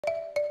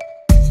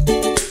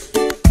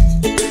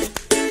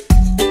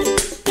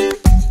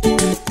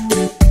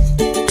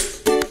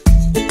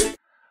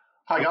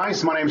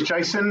guys, my name is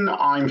Jason.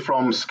 I'm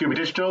from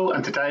Scuba.Digital,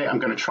 and today I'm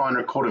going to try and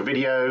record a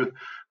video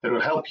that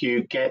will help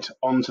you get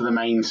onto the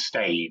main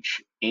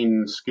stage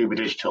in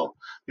Scuba.Digital.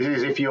 This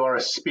is if you are a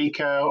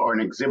speaker or an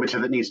exhibitor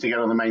that needs to get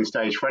on the main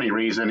stage for any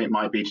reason. It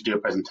might be to do a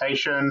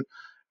presentation,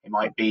 it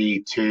might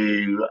be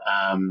to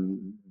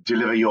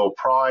deliver your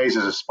prize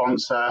as a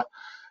sponsor.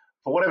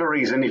 For whatever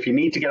reason, if you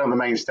need to get on the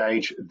main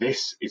stage,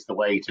 this is the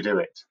way to do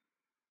it.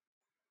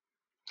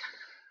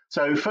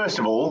 So first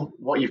of all,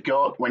 what you've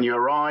got when you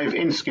arrive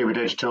in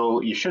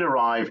Scuba.Digital, you should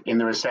arrive in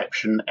the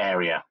reception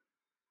area.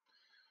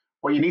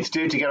 What you need to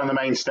do to get on the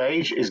main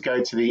stage is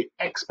go to the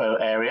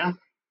expo area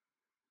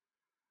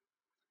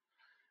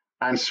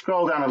and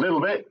scroll down a little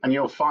bit and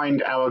you'll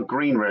find our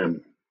green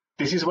room.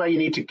 This is where you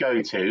need to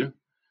go to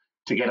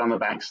get on the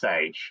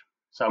backstage.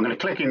 So I'm going to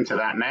click into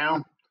that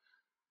now.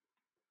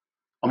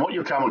 And what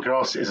you'll come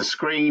across is a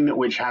screen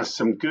which has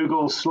some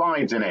Google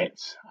Slides in it.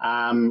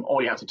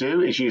 All you have to do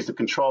is use the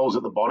controls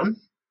at the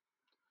bottom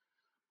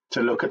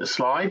to look at the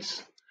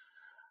slides.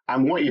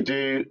 And what you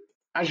do,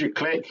 as you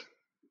click,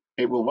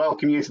 it will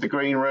welcome you to the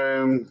green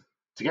room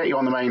to get you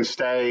on the main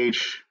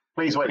stage.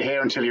 Please wait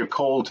here until you're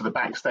called to the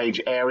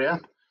backstage area.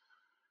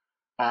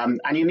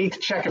 And you need to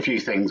check a few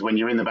things when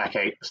you're in the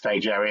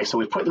backstage area. So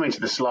we've put them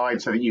into the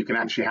slide so that you can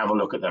actually have a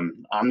look at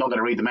them. I'm not going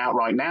to read them out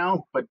right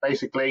now, but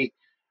basically,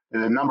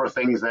 there's a number of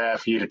things there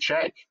for you to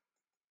check.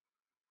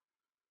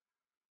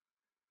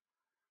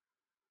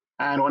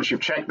 And once you've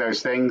checked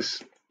those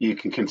things, you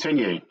can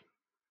continue.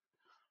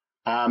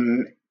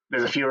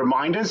 There's a few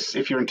reminders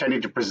if you're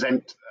intending to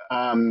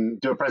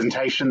do a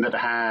presentation that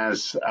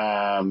has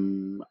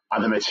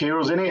other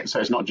materials in it, so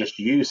it's not just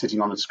you sitting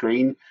on the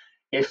screen.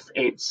 If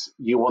it's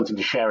you wanting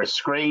to share a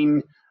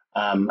screen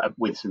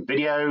with some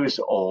videos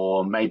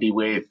or maybe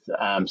with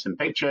some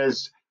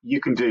pictures,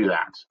 you can do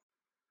that,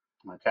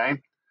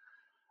 okay?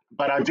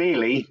 But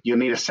ideally, you'll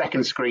need a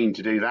second screen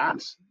to do that.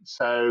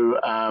 So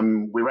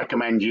we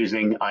recommend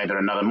using either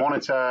another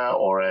monitor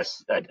or a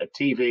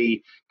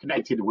TV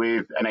connected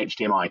with an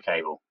HDMI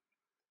cable.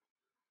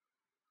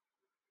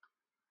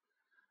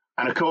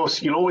 And of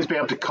course, you'll always be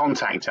able to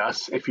contact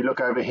us. If you look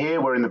over here,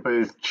 we're in the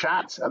booth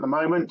chat at the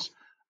moment.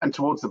 And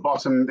towards the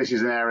bottom, this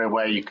is an area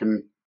where you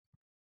can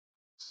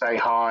say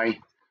hi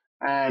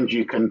and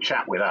you can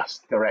chat with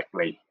us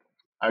directly.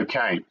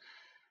 Okay,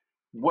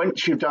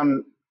 once you've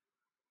done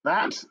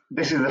that,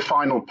 this is the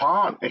final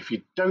part. If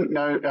you don't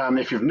know,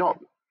 if you've not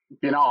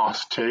been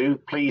asked to,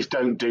 please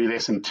don't do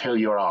this until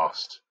you're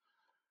asked.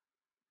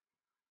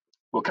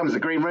 We'll come to the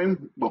green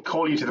room, we'll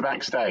call you to the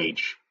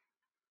backstage.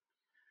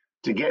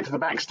 To get to the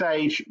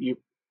backstage, you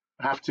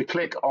have to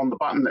click on the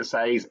button that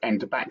says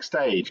Enter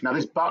Backstage. Now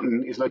this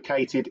button is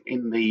located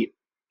in the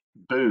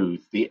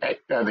booth, the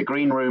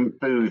green room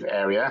booth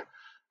area,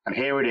 and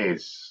here it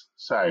is.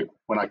 So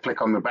when I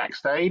click on the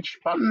backstage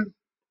button,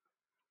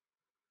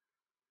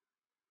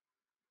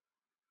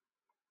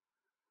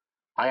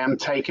 I am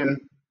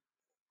taken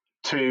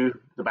to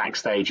the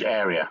backstage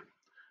area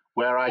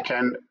where I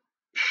can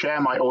share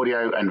my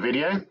audio and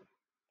video.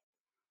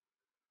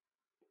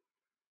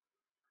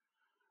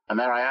 And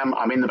there I am,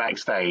 I'm in the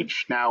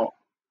backstage. Now,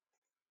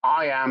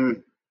 I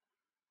am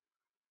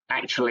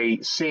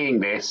actually seeing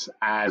this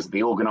as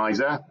the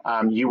organizer.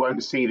 You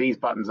won't see these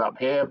buttons up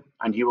here,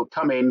 and you will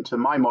come into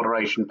my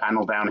moderation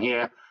panel down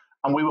here,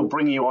 and we will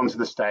bring you onto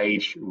the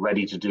stage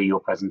ready to do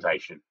your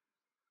presentation.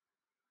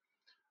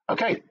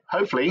 Okay,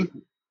 hopefully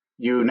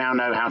you now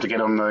know how to get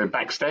on the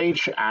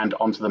backstage and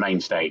onto the main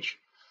stage.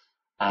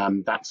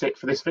 That's it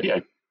for this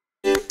video.